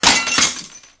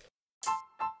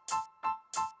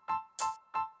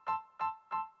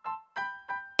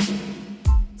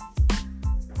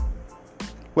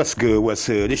What's good? What's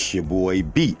good? It's your boy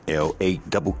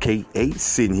BLAKKA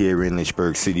sitting here in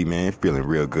Lynchburg City, man. Feeling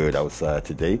real good outside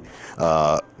today.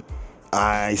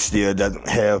 I still doesn't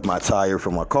have my tire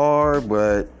for my car,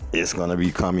 but it's gonna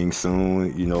be coming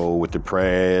soon. You know, with the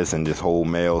press and this whole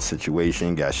mail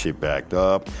situation, got shit backed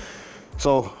up.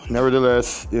 So,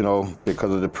 nevertheless, you know,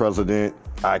 because of the president,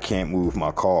 I can't move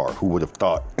my car. Who would have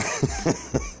thought?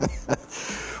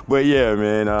 But yeah,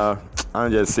 man,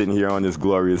 I'm just sitting here on this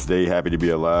glorious day, happy to be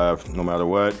alive, no matter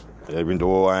what, even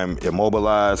though I'm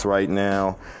immobilized right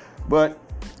now. But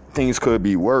things could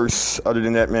be worse. Other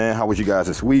than that, man, how was you guys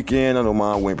this weekend? I know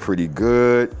mine went pretty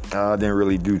good. Didn't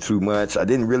really do too much. I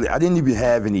didn't even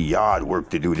have any yard work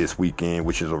to do this weekend,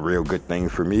 which is a real good thing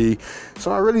for me.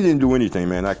 So I really didn't do anything,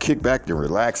 man. I kicked back and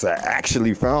relaxed. I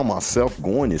actually found myself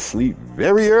going to sleep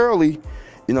very early.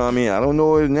 You know what I mean? I don't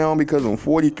know it now because I'm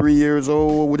 43 years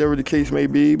old or whatever the case may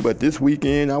be. But this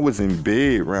weekend, I was in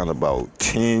bed around about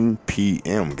 10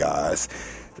 p.m., guys.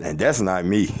 And that's not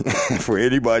me. For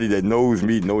anybody that knows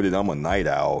me, know that I'm a night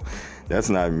owl. That's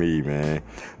not me, man.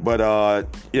 But,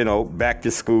 you know, back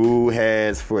to school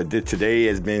today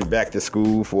has been back to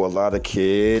school for a lot of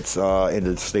kids in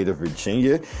the state of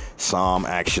Virginia. Some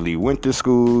actually went to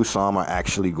school. Some are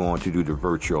actually going to do the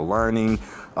virtual learning.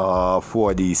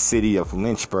 For the city of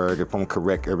Lynchburg, if I'm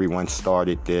correct, everyone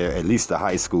started there, at least the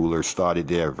high schoolers started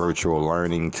their virtual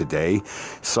learning today.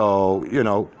 So, you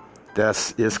know,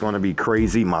 it's going to be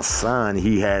crazy. My son,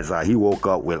 he woke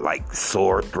up with like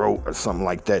sore throat or something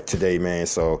like that today, man.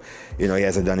 So, you know, he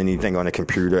hasn't done anything on the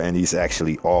computer and he's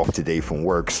actually off today from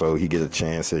work. So he gets a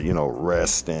chance to, you know,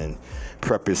 rest and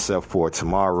prep himself for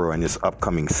tomorrow and this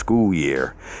upcoming school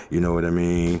year. You know what I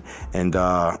mean? And,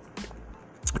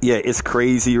 yeah, it's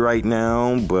crazy right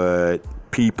now, but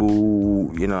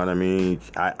people, you know what I mean?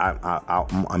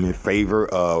 I'm in favor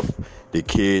of the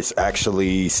kids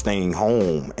actually staying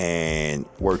home and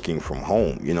working from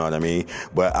home, you know what I mean?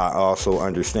 But I also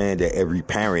understand that every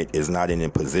parent is not in the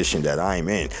position that I'm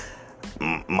in.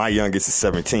 My youngest is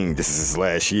 17. This is his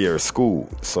last year of school.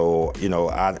 So, you know,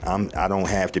 I don't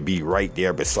have to be right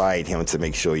there beside him to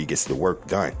make sure he gets the work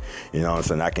done. You know what I'm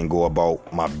saying? I can go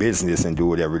about my business and do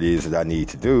whatever it is that I need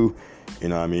to do. You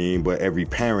know what I mean? But every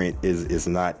parent is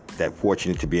not that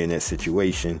fortunate to be in that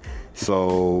situation.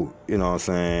 So, you know what I'm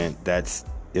saying? That's,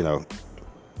 you know,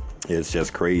 it's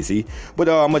just crazy. But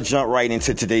I'm going to jump right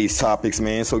into today's topics,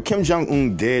 man. So Kim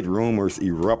Jong-un dead rumors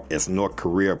erupt as North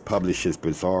Korea publishes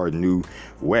bizarre new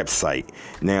website.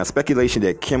 Now, speculation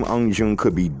that Kim Jong-un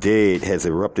could be dead has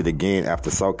erupted again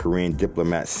after South Korean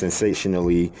diplomats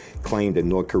sensationally claimed the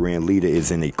North Korean leader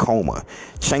is in a coma.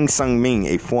 Chang Sung-min,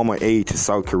 a former aide to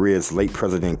South Korea's late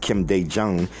President Kim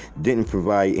Dae-jung, didn't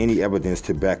provide any evidence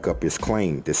to back up his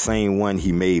claim, the same one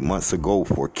he made months ago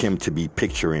for Kim to be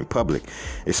pictured in public.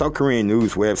 A South Korean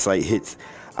news website hits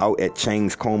out at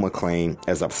Chang's coma claim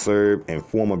as observed, and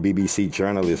former BBC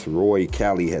journalist Roy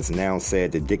Kelly has now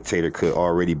said the dictator could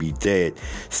already be dead.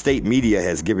 State media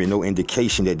has given no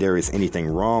indication that there is anything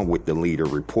wrong with the leader,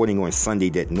 reporting on Sunday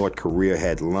that North Korea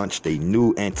had launched a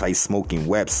new anti-smoking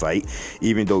website,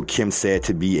 even though Kim, said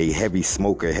to be a heavy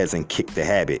smoker, hasn't kicked the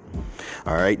habit.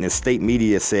 All right, and the state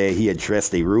media said he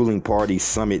addressed a ruling party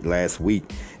summit last week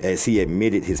as he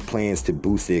admitted his plans to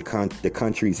boost the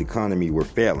country's economy were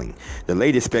failing. The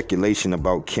latest speculation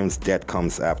about Kim's death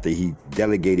comes after he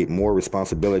delegated more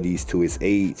responsibilities to his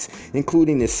aides,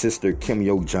 including his sister Kim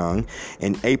Yo-jong.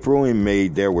 In April and May,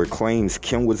 there were claims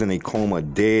Kim was in a coma,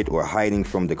 dead, or hiding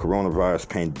from the coronavirus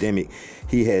pandemic.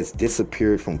 He has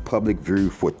disappeared from public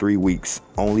view for 3 weeks,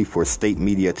 only for state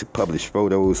media to publish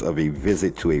photos of a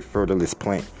visit to a fertilized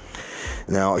plant.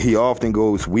 Now, he often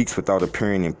goes weeks without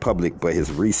appearing in public, but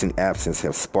his recent absence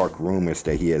has sparked rumors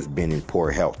that he has been in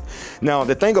poor health. Now,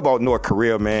 the thing about North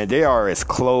Korea, man, they are as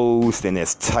closed and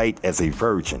as tight as a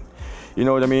virgin. You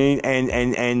know what I mean?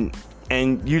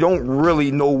 And you don't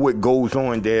really know what goes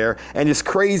on there. And it's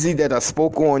crazy that I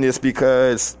spoke on this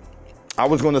because I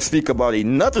was going to speak about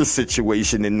another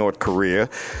situation in North Korea,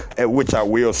 which I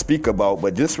will speak about.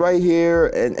 But this right here,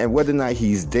 and whether or not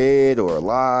he's dead or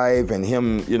alive, and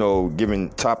him, you know, giving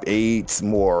top aides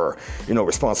more, you know,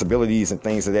 responsibilities and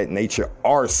things of that nature,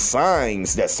 are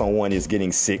signs that someone is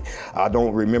getting sick. I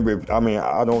don't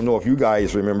know if you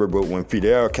guys remember, but when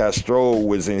Fidel Castro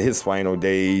was in his final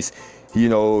days, you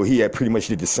know, he had pretty much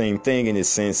did the same thing in the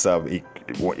sense of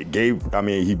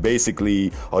he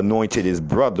basically anointed his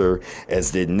brother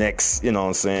as the next, you know what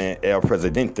I'm saying, El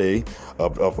Presidente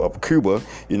of Cuba,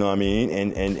 you know what I mean?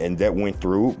 And that went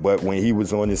through. But when he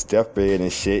was on his deathbed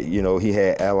and shit, you know, he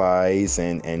had allies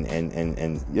and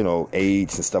you know,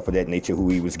 aides and stuff of that nature who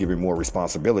he was giving more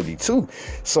responsibility to.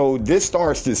 So this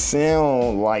starts to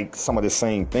sound like some of the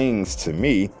same things to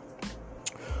me.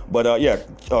 But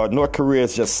North Korea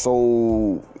is just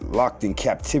so locked in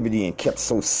captivity and kept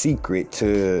so secret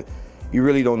to, you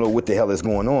really don't know what the hell is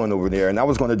going on over there. And I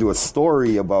was going to do a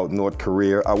story about North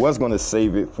Korea. I was going to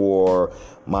save it for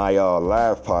my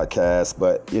live podcast,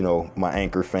 but, you know, my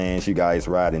Anchor fans, you guys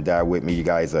ride and die with me. You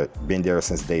guys have been there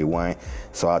since day one.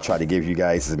 So I'll try to give you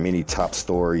guys as many top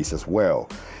stories as well.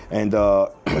 And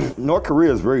North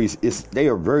Korea they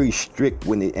are very strict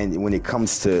when it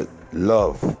comes to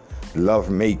love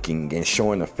making and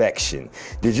showing affection.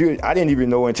 I didn't even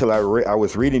know until I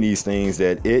was reading these things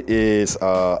that it is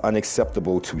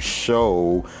unacceptable to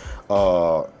show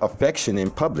affection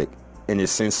in public, in the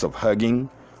sense of hugging,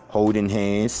 holding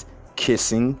hands,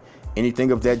 kissing.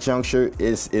 Anything of that juncture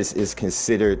is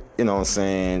considered, you know what I'm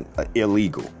saying,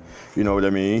 illegal. You know what I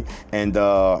mean? And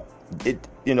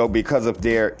you know, because of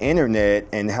their internet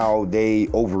and how they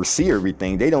oversee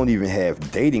everything, they don't even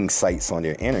have dating sites on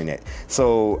their internet.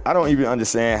 So I don't even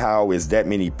understand how is that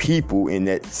many people in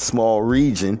that small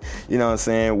region, you know what I'm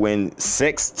saying, when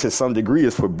sex to some degree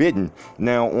is forbidden.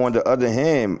 Now, on the other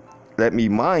hand, let me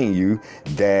mind you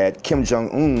that Kim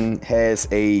Jong-un has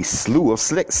a slew of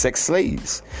sex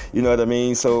slaves. You know what I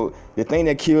mean? So the thing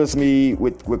that kills me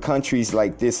with countries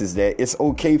like this is that it's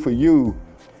okay for you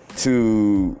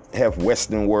to have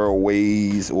Western world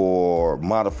ways or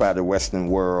modify the Western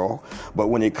world, but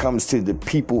when it comes to the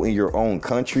people in your own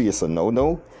country, it's a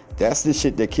no-no. That's the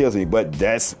shit that kills me. But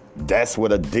that's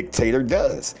what a dictator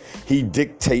does. He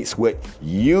dictates what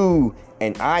you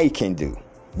and I can do.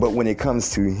 But when it comes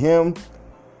to him,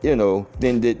 you know,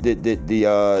 then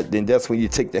then that's when you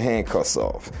take the handcuffs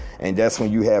off, and that's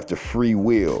when you have the free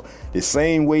will. The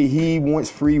same way he wants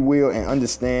free will and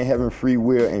understand having free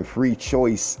will and free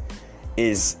choice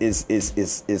is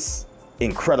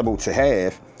incredible to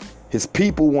have. His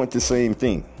people want the same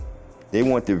thing. They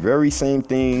want the very same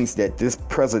things that this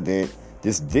president,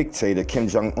 this dictator Kim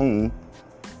Jong-un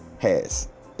has.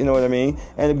 You know what I mean?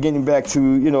 And I'm getting back to,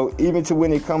 you know, even to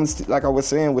when it comes to, like I was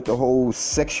saying, with the whole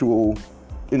sexual,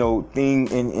 you know, thing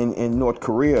in North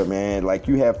Korea, man. Like,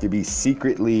 you have to be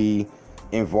secretly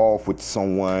involved with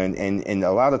someone, and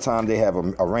a lot of time they have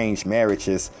arranged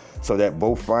marriages so that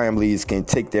both families can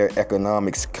take their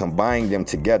economics, combine them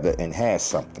together, and have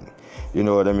something. You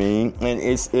know what I mean? And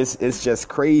it's just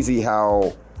crazy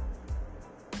how,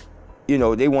 you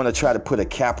know, they want to try to put a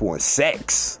cap on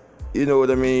sex. You know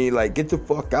what I mean? Like, get the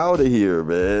fuck out of here,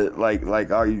 man.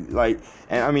 Like, are you, like,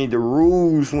 and I mean, the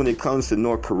rules when it comes to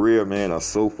North Korea, man, are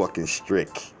so fucking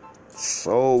strict.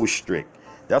 So strict.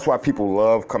 That's why people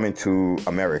love coming to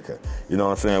America. You know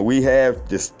what I'm saying? We have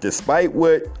this, despite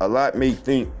what a lot may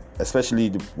think, especially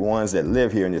the ones that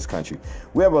live here in this country,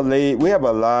 we have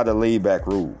a lot of laid back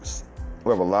rules. We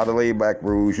have a lot of laid back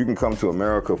rules. You can come to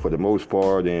America for the most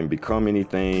part and become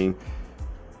anything,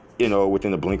 you know,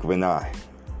 within the blink of an eye.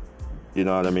 You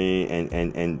know what I mean?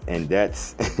 And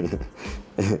that's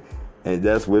and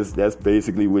that's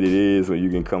basically what it is when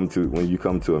you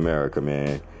come to America,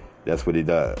 man. That's what it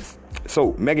does.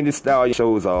 So Megan Thee Stallion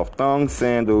shows off thong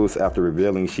sandals after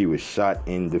revealing she was shot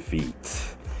in the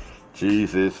feet.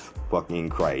 Jesus fucking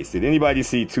Christ. Did anybody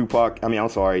see T.I.,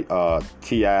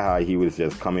 how he was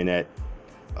just coming at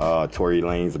Tory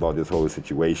Lanez about this whole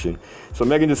situation? So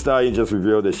Megan Thee Stallion just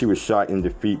revealed that she was shot in the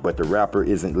feet, but the rapper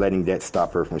isn't letting that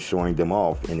stop her from showing them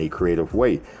off in a creative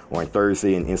way. On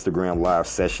Thursday, in Instagram live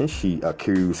session, she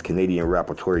accused Canadian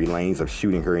rapper Tory Lanez of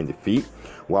shooting her in the feet,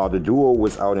 while the duo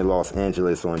was out in Los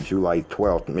Angeles on July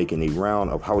 12th making a round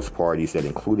of house parties that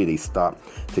included a stop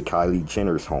to Kylie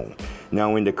Jenner's home.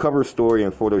 Now, in the cover story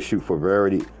and photo shoot for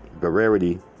Verity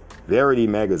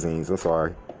magazines,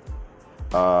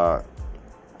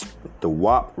 the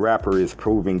WAP rapper is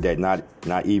proving that not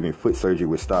even foot surgery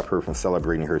would stop her from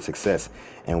celebrating her success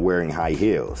and wearing high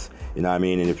heels. You know what I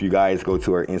mean? And if you guys go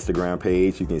to her Instagram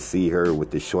page, you can see her with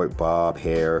the short bob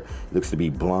hair, looks to be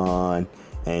blonde,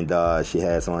 and she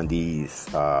has on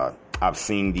these, I've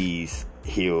seen these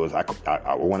heels,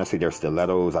 I want to say they're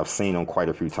stilettos. I've seen them quite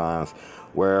a few times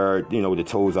where, you know, the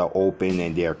toes are open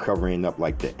and they're covering up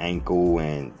like the ankle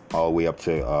and all the way up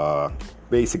to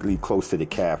basically close to the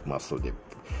calf muscle. They're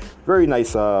very nice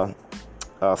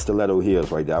stiletto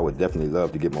heels right there. I would definitely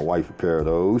love to get my wife a pair of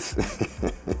those.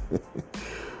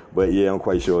 But yeah, I'm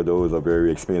quite sure those are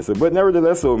very expensive. But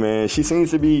nevertheless, though, man, she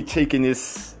seems to be taking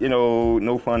this,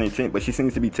 no fun intent, but she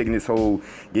seems to be taking this whole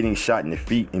getting shot in the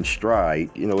feet in stride.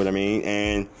 You know what I mean?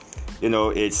 And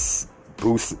it's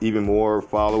boosts even more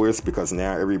followers because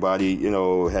now everybody,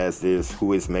 has this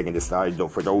who is Megan Thee Stallion.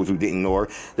 For those who didn't know her,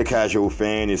 the casual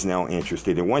fan is now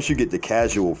interested. And once you get the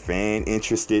casual fan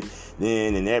interested,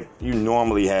 then and that you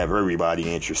normally have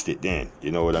everybody interested then. You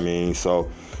know what I mean? So,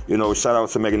 shout out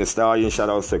to Megan Thee Stallion, shout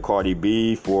out to Cardi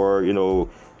B for,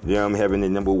 them having the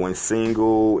 #1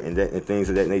 single and things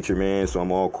of that nature, man. So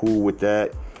I'm all cool with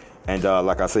that. And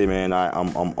like I say, man,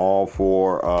 I'm all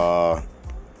for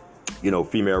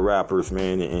female rappers,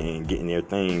 man, and getting their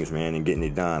things, man, and getting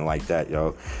it done like that,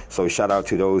 yo. So shout out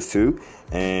to those two,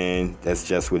 and that's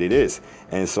just what it is.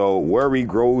 And so worry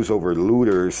grows over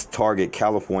looters target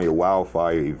California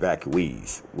wildfire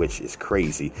evacuees, which is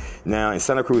crazy. Now, in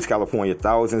Santa Cruz, California,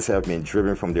 thousands have been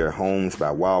driven from their homes by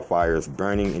wildfires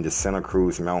burning in the Santa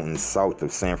Cruz Mountains south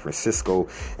of San Francisco,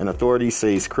 and authorities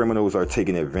say criminals are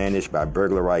taking advantage by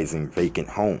burglarizing vacant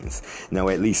homes. Now,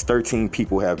 at least 13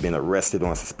 people have been arrested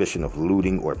on suspicion of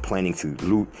looting or planning to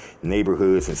loot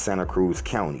neighborhoods in Santa Cruz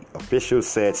County. Officials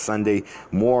said Sunday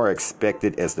more are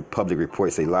expected as the public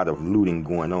reports a lot of looting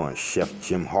going on, Chef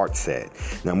Jim Hart said.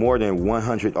 Now, more than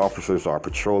 100 officers are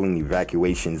patrolling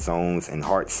evacuation zones, and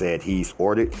Hart said he's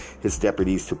ordered his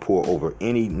deputies to pull over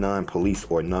any non-police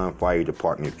or non-fire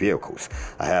department vehicles.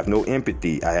 I have no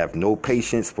empathy. I have no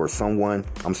patience for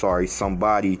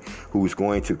somebody who's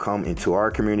going to come into our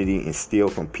community and steal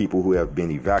from people who have been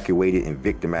evacuated and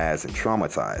victimized and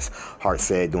traumatized, Hart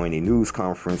said during a news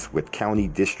conference with County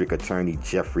District Attorney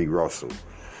Jeffrey Russell.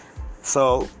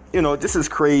 So, this is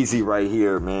crazy right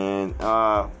here, man.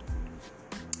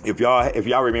 If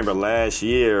y'all remember last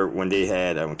year when they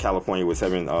had when California was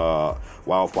having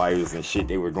wildfires and shit,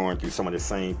 they were going through some of the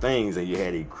same things, and you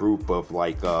had a group of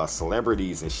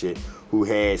celebrities and shit who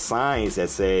had signs that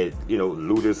said,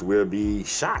 looters will be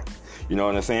shot. You know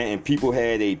what I'm saying? And people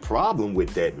had a problem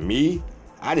with that.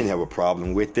 I didn't have a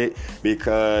problem with it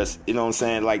because,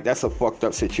 that's a fucked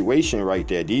up situation right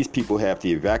there. These people have to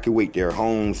evacuate their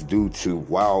homes due to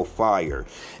wildfire.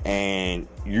 And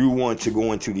you want to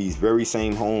go into these very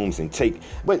same homes and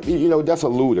but that's a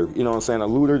looter. A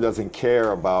looter doesn't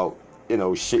care about,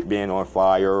 shit being on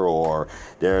fire or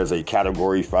there's a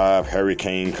Category 5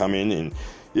 hurricane coming and,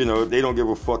 they don't give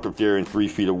a fuck if they're in 3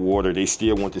 feet of water. They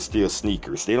still want to steal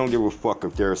sneakers. They don't give a fuck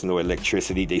if there's no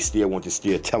electricity. They still want to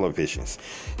steal televisions.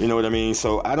 You know what I mean?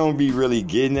 So I don't be really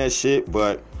getting that shit.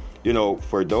 But,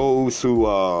 for those who,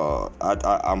 I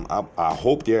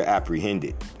hope they're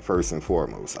apprehended first and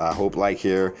foremost. I hope like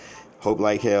hell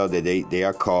that they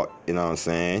are caught. You know what I'm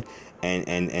saying?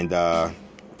 And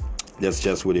that's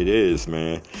just what it is,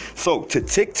 man. So to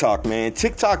TikTok, man,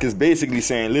 TikTok is basically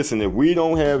saying, listen, if we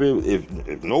don't have it,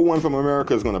 if no one from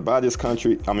America is going to buy this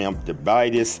buy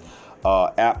this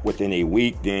app within a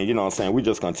week, then, we're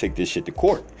just going to take this shit to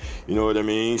court. You know what I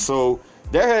mean? So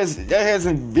there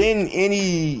hasn't been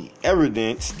any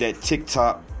evidence that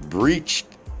TikTok breached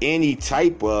any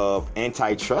type of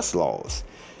antitrust laws.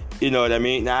 You know what I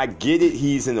mean? Now, I get it.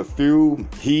 He's in a feud,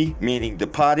 meaning the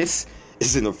POTUS,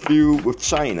 is in a feud with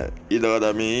China, you know what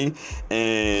I mean?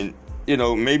 And,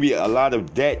 maybe a lot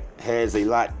of that has a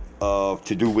lot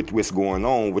to do with what's going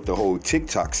on with the whole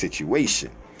TikTok situation.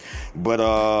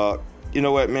 But, you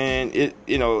know what, man?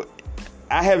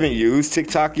 I haven't used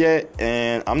TikTok yet,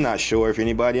 and I'm not sure if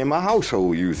anybody in my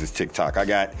household uses TikTok. I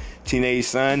got teenage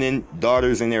son and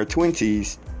daughters in their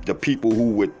 20s, the people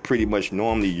who would pretty much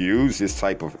normally use this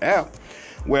type of app.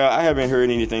 Well, I haven't heard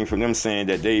anything from them saying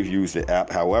that they've used the app.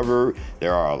 However,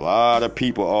 there are a lot of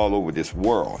people all over this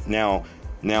world. Now,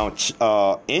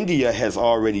 India has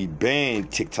already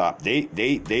banned TikTok.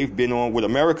 They've been on what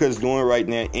America is doing right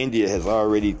now. India has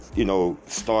already,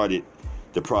 started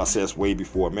the process way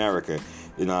before America.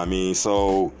 You know what I mean?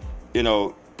 So,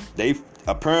 they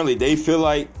feel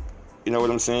like, you know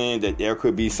what I'm saying, that there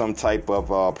could be some type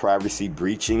of privacy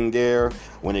breaching there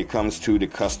when it comes to the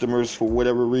customers for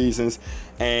whatever reasons.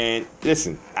 And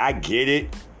listen, I get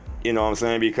it, you know what I'm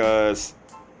saying, because,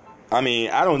 I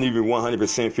don't even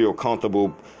 100% feel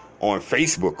comfortable on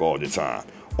Facebook all the time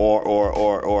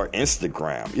or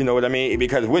Instagram, you know what I mean?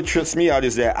 Because what trips me out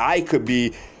is that I could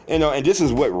be, and this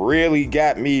is what really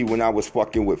got me when I was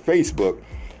fucking with Facebook.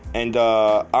 And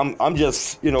I'm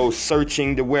just,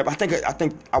 searching the web. I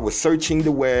think I was searching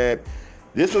the web.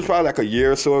 This was probably like a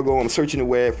year or so ago. I'm searching the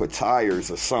web for tires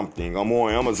or something. I'm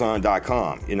on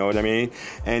Amazon.com. You know what I mean?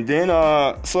 And then,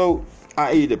 so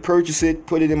I either purchase it,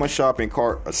 put it in my shopping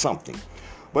cart or something.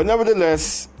 But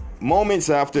nevertheless, moments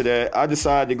after that, I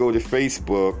decided to go to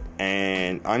Facebook,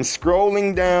 and I'm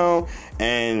scrolling down,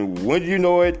 and when you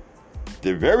know it,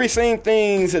 the very same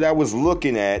things that I was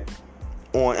looking at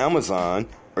on Amazon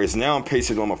is now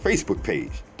pasted on my Facebook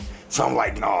page. So I'm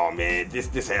like, no, man,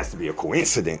 this has to be a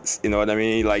coincidence. You know what I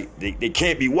mean? Like, they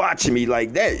can't be watching me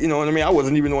like that. You know what I mean? I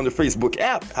wasn't even on the Facebook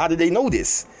app. How did they know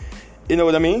this? You know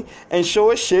what I mean? And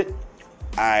sure as shit,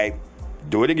 I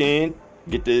do it again,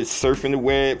 get to surfing the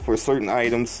web for certain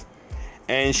items,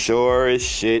 and sure as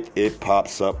shit, it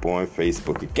pops up on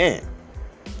Facebook again.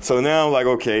 So now I'm like,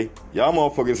 okay, y'all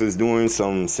motherfuckers is doing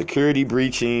some security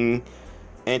breaching,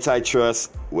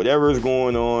 antitrust, whatever is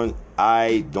going on.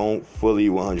 I don't fully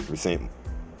 100%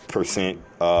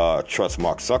 trust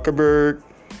Mark Zuckerberg.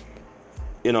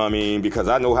 You know what I mean? Because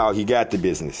I know how he got the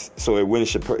business. So it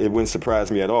wouldn't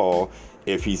surprise me at all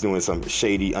if he's doing some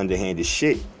shady, underhanded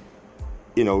shit.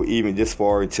 You know, even this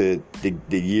far into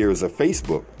the years of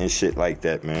Facebook and shit like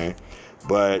that, man.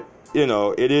 But, you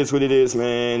know, it is what it is,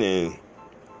 man. And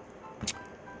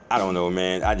I don't know,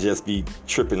 man. I just be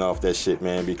tripping off that shit,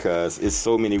 man, because it's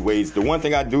so many ways. The one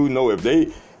thing I do know, if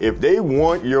they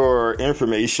want your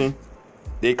information,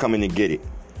 they come in and get it.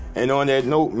 And on that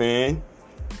note, man,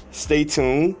 stay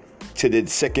tuned to the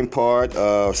second part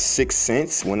of Sixth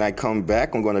Sense. When I come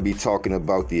back, I'm going to be talking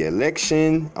about the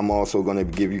election. I'm also going to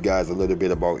give you guys a little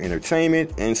bit about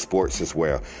entertainment and sports as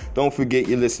well. Don't forget,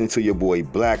 you're listening to your boy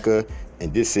Blacker,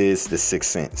 and this is the Sixth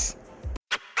Sense.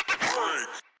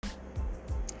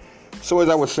 So as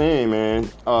I was saying, man,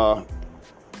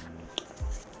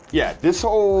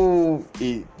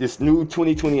 this new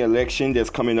 2020 election that's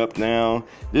coming up now,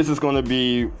 this is going to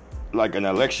be like an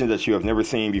election that you have never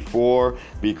seen before,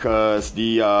 because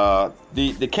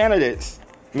the candidates,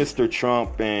 Mr.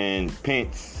 Trump and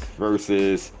Pence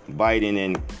versus Biden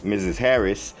and Mrs.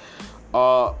 Harris,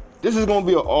 this is going to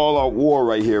be an all-out war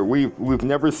right here. We've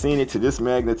never seen it to this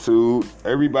magnitude.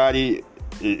 Everybody,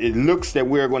 it looks that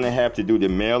we're going to have to do the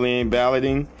mail-in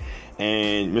balloting,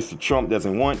 and Mr. Trump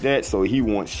doesn't want that, so he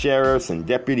wants sheriffs and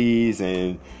deputies,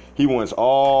 and he wants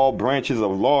all branches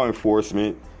of law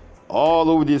enforcement all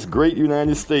over this great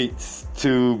United States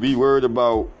to be worried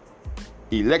about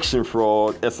election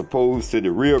fraud as opposed to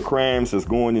the real crimes that's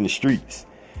going in the streets.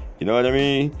 You know what I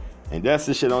mean? And that's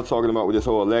the shit I'm talking about with this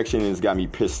whole election, and it's got me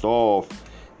pissed off.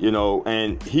 You know,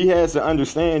 and he has to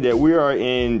understand that we are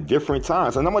in different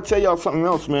times. And I'm going to tell y'all something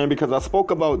else, man, because I spoke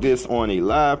about this on a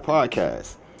live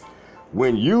podcast.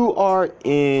 When you are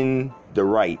in the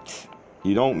right,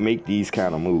 you don't make these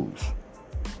kind of moves.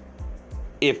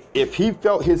 If he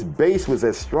felt his base was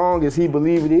as strong as he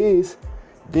believed it is,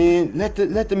 then let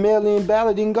the mail-in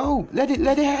balloting go. Let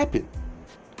it happen.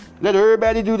 Let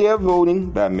everybody do their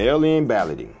voting by mail-in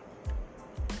balloting.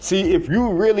 See, if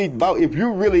you really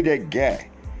that guy,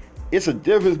 it's a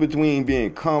difference between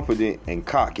being confident and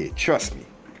cocky. Trust me.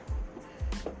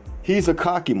 He's a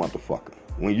cocky motherfucker.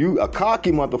 A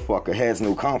cocky motherfucker has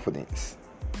no confidence.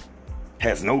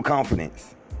 Has no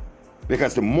confidence.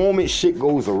 Because the moment shit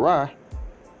goes awry,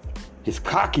 his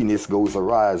cockiness goes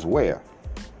awry as well.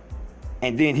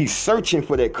 And then he's searching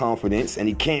for that confidence and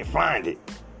he can't find it.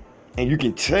 And you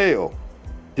can tell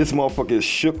this motherfucker is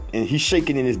shook and he's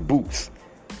shaking in his boots.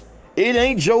 It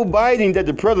ain't Joe Biden that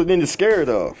the president is scared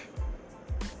of.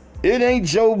 It ain't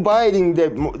Joe Biden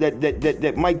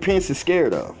that Mike Pence is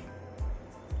scared of.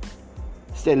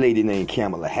 It's that lady named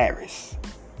Kamala Harris.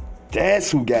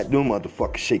 That's who got them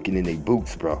motherfuckers shaking in their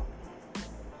boots, bro.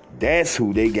 That's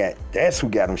who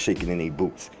got them shaking in their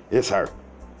boots. It's her.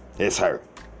 It's her.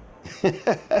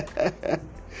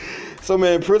 So,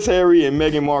 man, Prince Harry and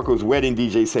Meghan Markle's wedding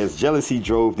DJ says jealousy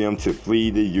drove them to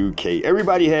flee the UK.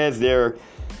 Everybody has their,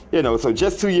 so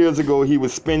just 2 years ago, he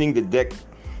was spinning the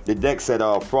decks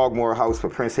at Frogmore House for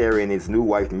Prince Harry and his new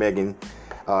wife, Meghan,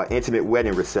 intimate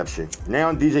wedding reception.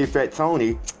 Now, DJ Fat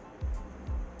Tony,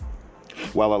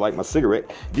 while I light my cigarette,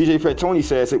 DJ Fat Tony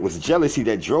says it was jealousy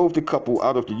that drove the couple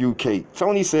out of the UK.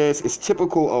 Tony says it's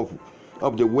typical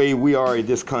of the way we are in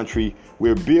this country.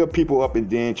 We build people up and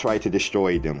then try to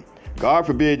destroy them. God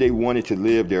forbid they wanted to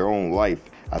live their own life.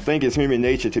 I think it's human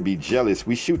nature to be jealous.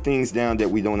 We shoot things down that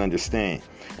we don't understand.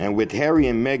 And with Harry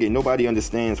and Meghan, nobody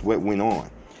understands what went on.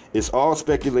 It's all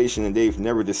speculation and they've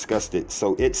never discussed it.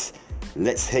 So it's,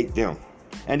 let's hate them.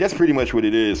 And that's pretty much what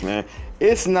it is, man.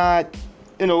 It's not,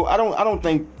 I don't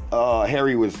think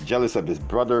Harry was jealous of his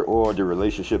brother or the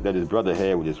relationship that his brother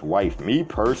had with his wife. Me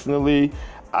personally,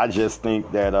 I just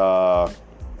think that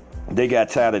they got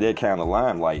tired of that kind of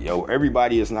limelight.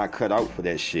 Everybody is not cut out for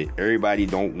that shit. Everybody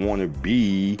don't want to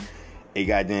be a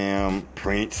goddamn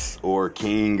prince or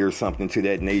king or something to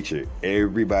that nature.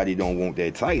 Everybody don't want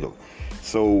that title.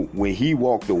 So when he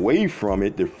walked away from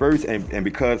it, the first, and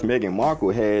because Meghan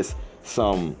Markle has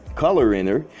some color in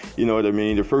her, you know what I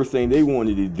mean, the first thing they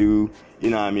wanted to do,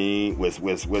 you know what I mean, was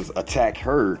attack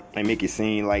her and make it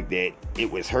seem like that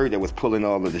it was her that was pulling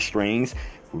all of the strings.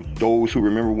 Those who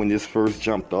remember when this first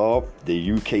jumped off,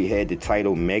 the UK had the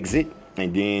title Megxit,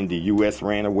 and then the US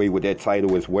ran away with that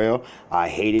title as well. I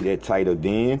hated that title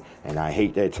then, and I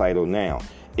hate that title now.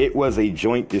 It was a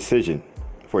joint decision.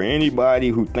 For anybody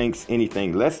who thinks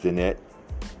anything less than that,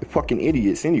 they're fucking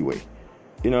idiots anyway.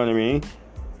 You know what I mean?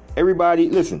 Everybody,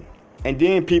 listen. And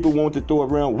then people want to throw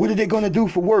around, what are they going to do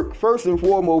for work? First and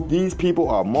foremost, these people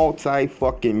are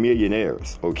multi-fucking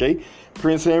millionaires, okay?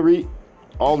 Prince Henry,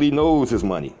 all he knows is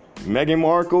money. Meghan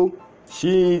Markle,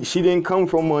 she didn't come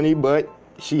from money, but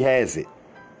she has it.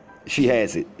 She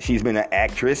has it. She's been an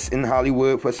actress in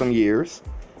Hollywood for some years.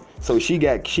 So she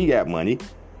got money.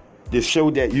 This show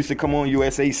that used to come on,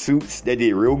 USA Suits, that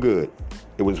did real good.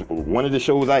 It was one of the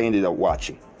shows I ended up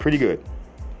watching. Pretty good.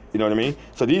 You know what I mean?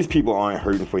 So these people aren't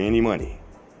hurting for any money.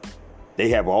 They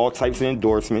have all types of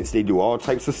endorsements. They do all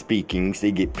types of speakings.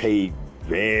 They get paid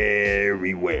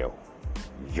very well.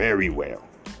 Very well.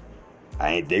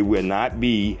 They will not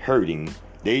be hurting.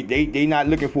 They not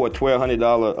looking for a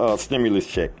 $1,200 stimulus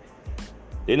check.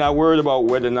 They're not worried about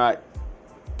whether or not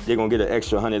they're going to get an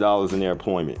extra $100 in their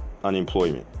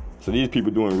unemployment. So these people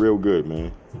doing real good,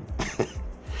 man.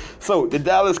 So the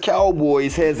Dallas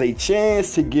Cowboys has a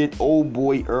chance to get old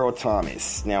boy Earl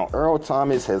Thomas. Now, Earl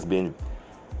Thomas has been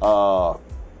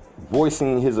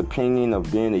voicing his opinion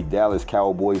of being a Dallas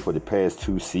Cowboy for the past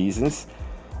 2 seasons.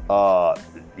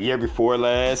 Year before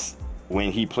last,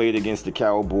 when he played against the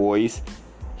Cowboys,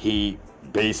 he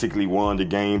basically won the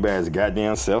game by his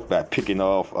goddamn self by picking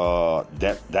off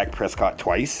Dak Prescott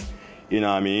twice. You know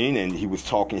what I mean? And he was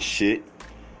talking shit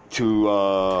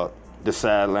to the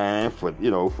sideline for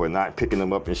not picking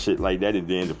him up and shit like that. And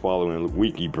then the following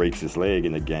week he breaks his leg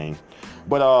in the game.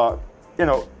 But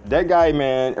that guy,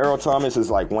 man, Earl Thomas is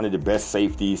like one of the best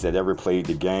safeties that ever played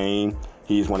the game.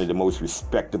 He's one of the most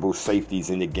respectable safeties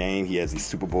in the game. He has a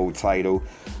Super Bowl title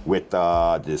with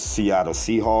the Seattle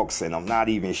Seahawks, and I'm not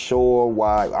even sure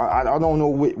why. I don't know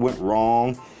what went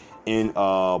wrong in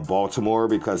Baltimore,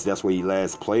 because that's where he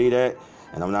last played at,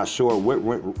 and I'm not sure what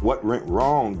went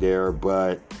wrong there.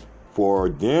 But for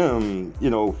them,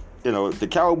 the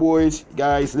Cowboys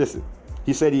guys, listen.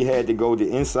 He said he had to go the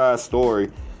inside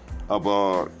story of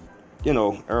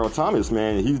Earl Thomas,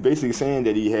 man. He's basically saying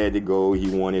that he had to go, he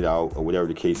wanted out, or whatever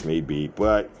the case may be.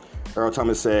 But Earl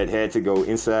Thomas said had to go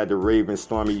inside the Ravens'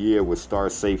 stormy year with star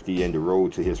safety and the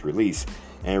road to his release.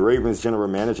 And Ravens general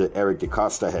manager Eric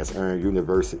DeCosta has earned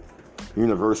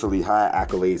universally high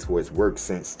accolades for his work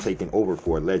since taking over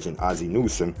for legend Ozzie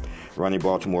Newsome, running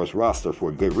Baltimore's roster for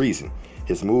a good reason.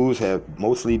 His moves have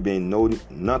mostly been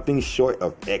nothing short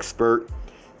of expert.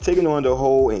 Taken on the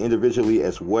whole and individually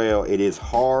as well, it is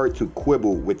hard to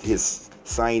quibble with his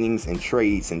signings and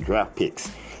trades and draft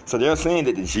picks. So they're saying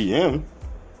that the GM,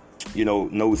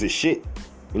 knows his shit.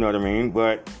 You know what I mean?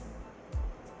 But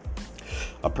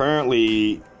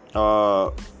apparently,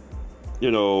 Earl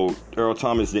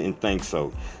Thomas didn't think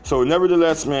so. So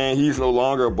nevertheless, man, he's no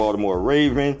longer a Baltimore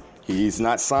Raven. He's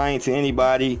not signed to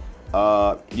anybody.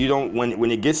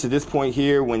 When it gets to this point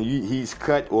here, when he's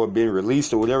cut or been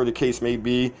released or whatever the case may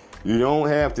be, you don't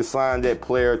have to sign that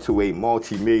player to a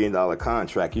multi-million-dollar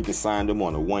contract. You can sign them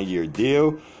on a 1-year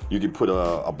deal. You can put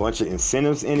a bunch of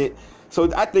incentives in it.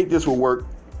 So I think this will work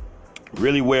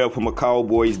really well for my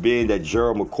Cowboys, being that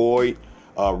Gerald McCoy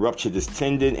ruptured his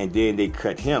tendon and then they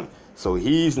cut him. So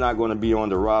he's not going to be on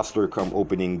the roster come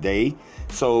opening day.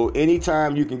 So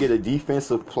anytime you can get a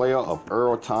defensive player of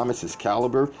Earl Thomas's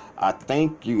caliber, I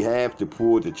think you have to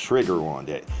pull the trigger on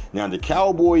that. Now, the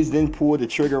Cowboys didn't pull the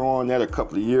trigger on that a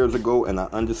couple of years ago, and I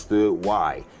understood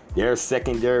why. Their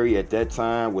secondary at that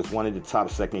time was one of the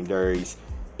top secondaries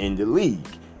in the league.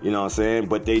 You know what I'm saying?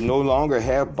 But they no longer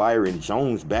have Byron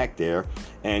Jones back there.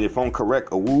 And if I'm correct,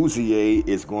 Awuzie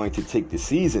is going to take the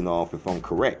season off, if I'm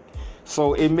correct.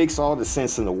 So it makes all the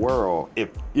sense in the world.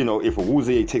 If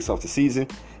Awuzie takes off the season,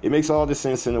 it makes all the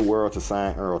sense in the world to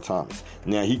sign Earl Thomas.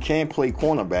 Now, he can't play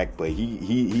cornerback, but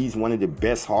he's one of the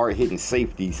best hard-hitting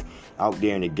safeties out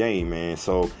there in the game, man.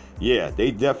 So, yeah,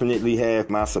 they definitely have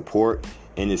my support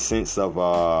in the sense of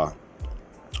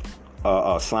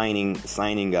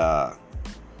signing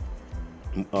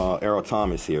Earl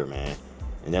Thomas here, man.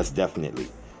 And that's definitely.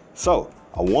 So,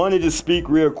 I wanted to speak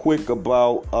real quick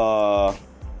about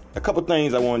a couple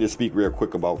things I wanted to speak real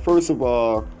quick about. First of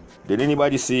all, did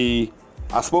anybody see,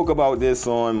 I spoke about this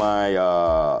on my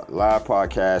live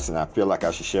podcast, and I feel like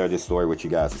I should share this story with you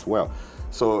guys as well.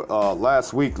 So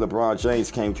last week, LeBron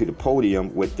James came to the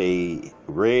podium with a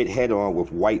red head-on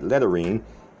with white lettering,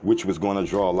 which was going to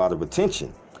draw a lot of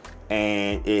attention.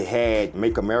 And it had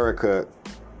 "Make America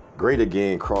Great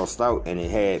Again" crossed out, and it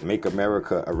had "Make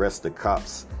America Arrest the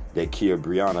Cops that Killed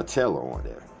Breonna Taylor" on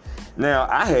there. Now,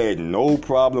 I had no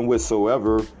problem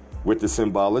whatsoever with the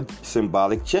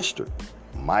symbolic gesture.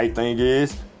 My thing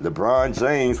is, LeBron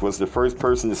James was the first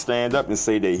person to stand up and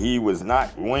say that he was not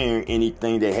wearing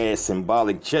anything that had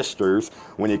symbolic gestures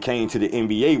when it came to the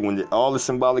NBA, when all the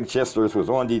symbolic gestures was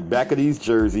on the back of these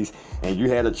jerseys, and you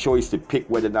had a choice to pick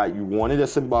whether or not you wanted a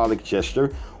symbolic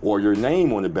gesture or your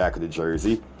name on the back of the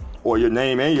jersey, or your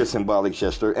name and your symbolic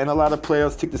gesture, and a lot of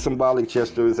players took the symbolic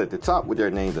gestures at the top with their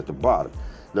names at the bottom.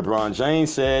 LeBron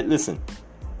James said, listen,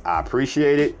 I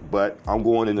appreciate it, but I'm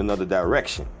going in another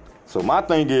direction. So my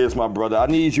thing is, my brother, I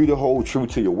need you to hold true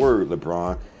to your word,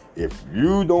 LeBron. If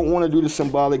you don't want to do the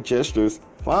symbolic gestures,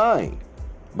 fine.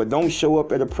 But don't show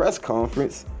up at a press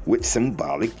conference with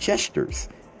symbolic gestures.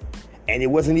 And it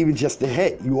wasn't even just the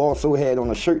hat. You also had on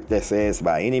a shirt that says,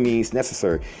 "By any means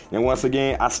necessary." And once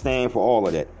again, I stand for all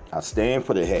of that. I stand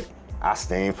for the hat. I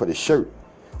stand for the shirt.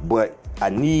 But I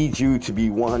need you to be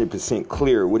 100%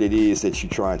 clear what it is that you're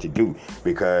trying to do,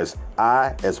 because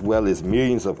I, as well as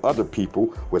millions of other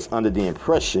people, was under the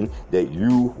impression that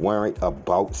you weren't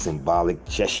about symbolic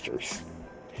gestures.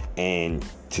 And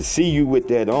to see you with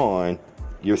that on,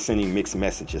 you're sending mixed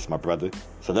messages, my brother.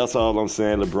 So that's all I'm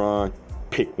saying, LeBron.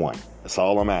 Pick one. That's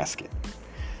all I'm asking.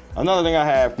 Another thing I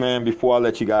have, man, before I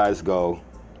let you guys go,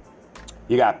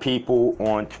 you got people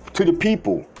on, to the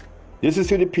people. This is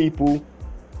to the people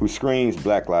who screams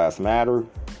Black Lives Matter,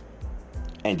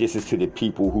 and this is to the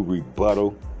people who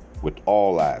rebuttal with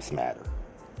All Lives Matter,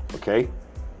 okay?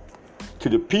 To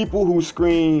the people who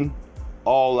scream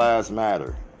All Lives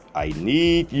Matter, I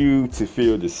need you to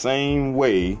feel the same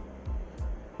way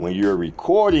when you're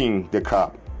recording the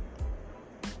cop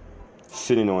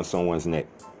sitting on someone's neck.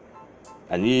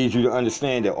 I need you to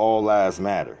understand that all lives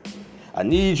matter. I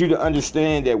need you to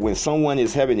understand that when someone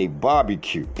is having a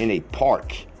barbecue in a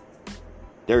park,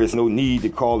 there is no need to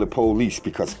call the police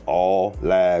because all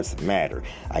lives matter.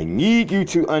 I need you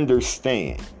to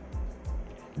understand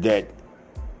that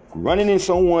running in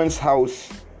someone's house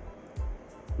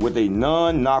with a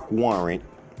non-knock warrant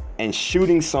and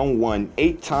shooting someone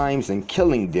 8 times and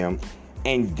killing them,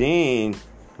 and then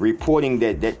reporting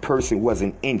that that person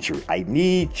wasn't injured. I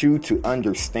need you to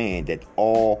understand that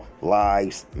all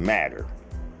lives matter.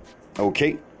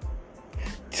 Okay?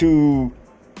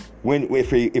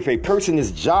 If a person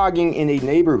is jogging in a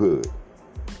neighborhood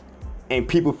and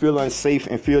people feel unsafe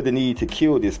and feel the need to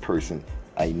kill this person,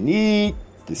 I need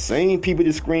the same people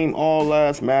to scream all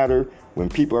lives matter when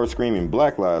people are screaming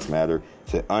Black Lives Matter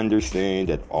to understand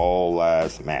that all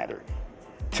lives matter.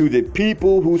 To the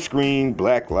people who scream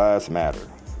Black Lives Matter,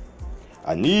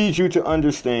 I need you to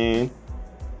understand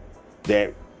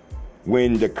that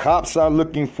when the cops are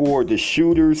looking for the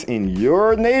shooters in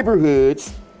your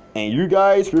neighborhoods and you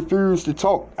guys refuse to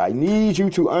talk, I need you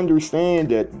to understand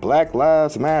that Black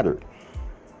Lives Matter.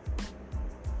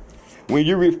 When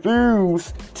you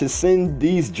refuse to send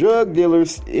these drug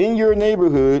dealers in your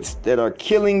neighborhoods that are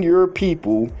killing your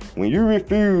people, when you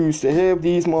refuse to have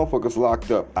these motherfuckers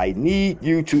locked up, I need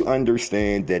you to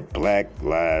understand that Black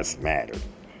Lives Matter.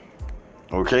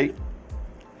 Okay?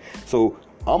 So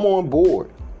I'm on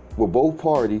board with both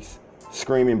parties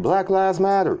screaming Black Lives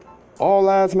Matter, all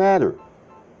lives matter.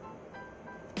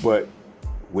 But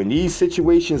when these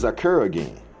situations occur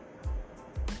again,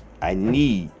 I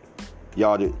need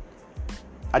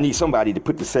somebody to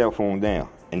put the cell phone down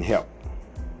and help.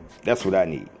 That's what I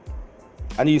need.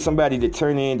 I need somebody to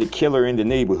turn in the killer in the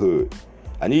neighborhood.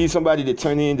 I need somebody to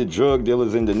turn in the drug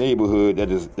dealers in the neighborhood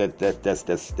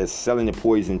that's selling the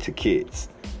poison to kids.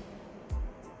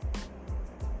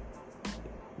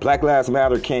 Black Lives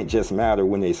Matter can't just matter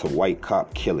when it's a white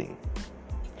cop killing.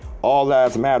 All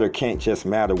lives matter can't just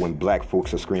matter when black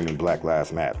folks are screaming Black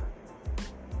Lives Matter.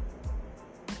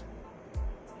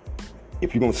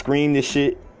 If you're going to scream this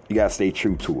shit, you got to stay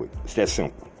true to it. It's that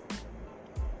simple.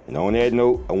 And on that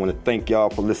note, I want to thank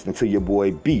y'all for listening to your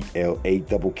boy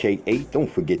BLAKK8. Don't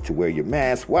forget to wear your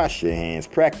mask, wash your hands,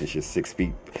 practice your 6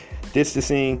 feet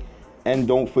distancing, and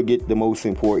don't forget the most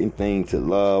important thing, to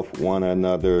love one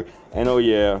another. And oh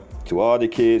yeah, to all the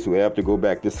kids who have to go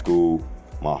back to school,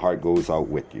 my heart goes out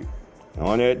with you. And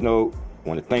on that note, I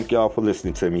want to thank y'all for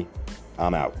listening to me.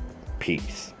 I'm out.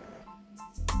 Peace.